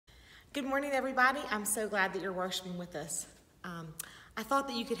Good morning, everybody. I'm so glad that you're worshiping with us. I thought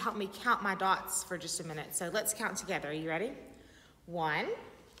that you could help me count my dots for just a minute. So let's count together. Are you ready? 1,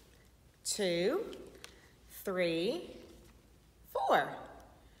 2, 3, 4.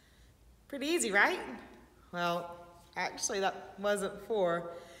 Pretty easy, right? Well, actually that wasn't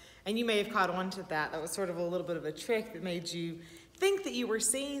 4. And you may have caught on to that. That was sort of a little bit of a trick that made you think that you were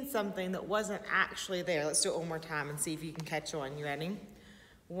seeing something that wasn't actually there. Let's do it one more time and see if you can catch on. You ready?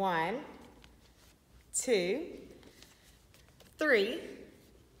 1, 2, 3,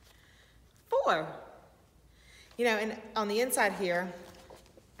 4. You know, and on the inside here,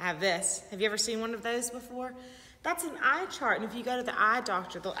 I have this. Have you ever seen one of those before? That's an eye chart, and if you go to the eye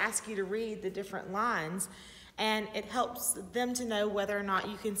doctor, they'll ask you to read the different lines, and it helps them to know whether or not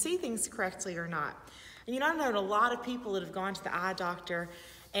you can see things correctly or not. And you know, I've known a lot of people that have gone to the eye doctor,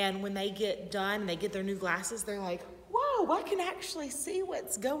 and when they get done, they get their new glasses, they're like, whoa, I can actually see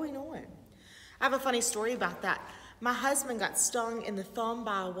what's going on. I have a funny story about that. My husband got stung in the thumb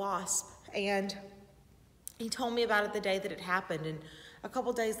by a wasp, and he told me about it the day that it happened, and a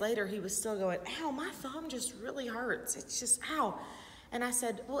couple days later he was still going, ow, my thumb just really hurts. It's just, ow. And I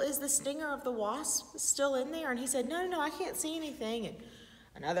said, well, is the stinger of the wasp still in there? And he said, no, I can't see anything. And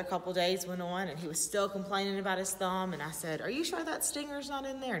another couple days went on, and he was still complaining about his thumb, and I said, are you sure that stinger's not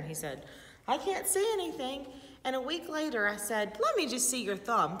in there? And he said, I can't see anything. And a week later, I said, let me just see your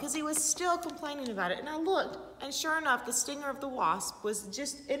thumb, because he was still complaining about it. And I looked, and sure enough, the stinger of the wasp was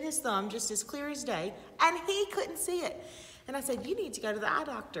just in his thumb, just as clear as day, and he couldn't see it. And I said, you need to go to the eye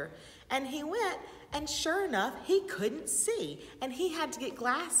doctor. And he went, and sure enough, he couldn't see. And he had to get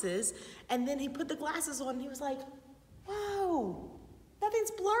glasses, and then he put the glasses on, and he was like, whoa,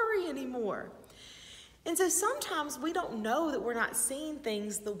 nothing's blurry anymore. And so sometimes we don't know that we're not seeing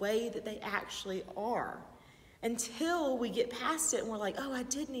things the way that they actually are until we get past it and we're like, oh, I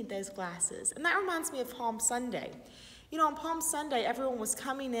did need those glasses. And that reminds me of Palm Sunday. You know, on Palm Sunday, everyone was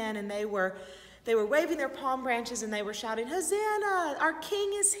coming in and they were waving their palm branches and they were shouting, Hosanna, our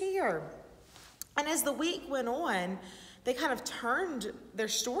King is here. And as the week went on, they kind of turned their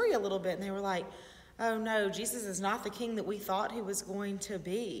story a little bit and they were like, oh no, Jesus is not the King that we thought he was going to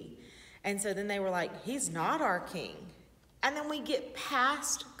be. And so then they were like, he's not our King. And then we get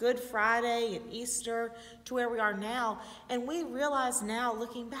past Good Friday and Easter to where we are now, and we realize now,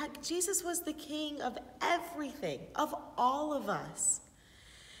 looking back, Jesus was the King of everything, of all of us.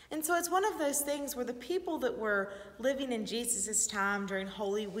 And so it's one of those things where the people that were living in Jesus' time during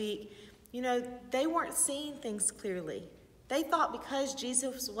Holy Week, you know, they weren't seeing things clearly. They thought because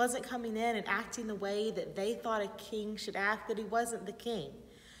Jesus wasn't coming in and acting the way that they thought a king should act, that he wasn't the king.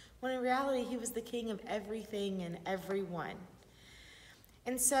 When in reality, he was the King of everything and everyone.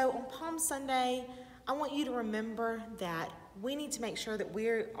 And so on Palm Sunday, I want you to remember that we need to make sure that we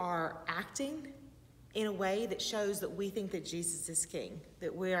are acting in a way that shows that we think that Jesus is King,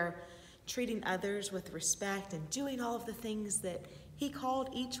 that we are treating others with respect and doing all of the things that he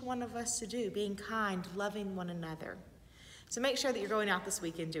called each one of us to do, being kind, loving one another. So make sure that you're going out this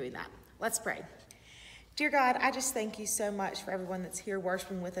weekend doing that. Let's pray. Dear God, I just thank you so much for everyone that's here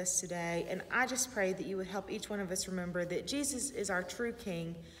worshiping with us today. And I just pray that you would help each one of us remember that Jesus is our true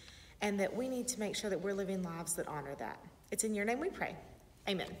King and that we need to make sure that we're living lives that honor that. It's in your name we pray.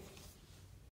 Amen.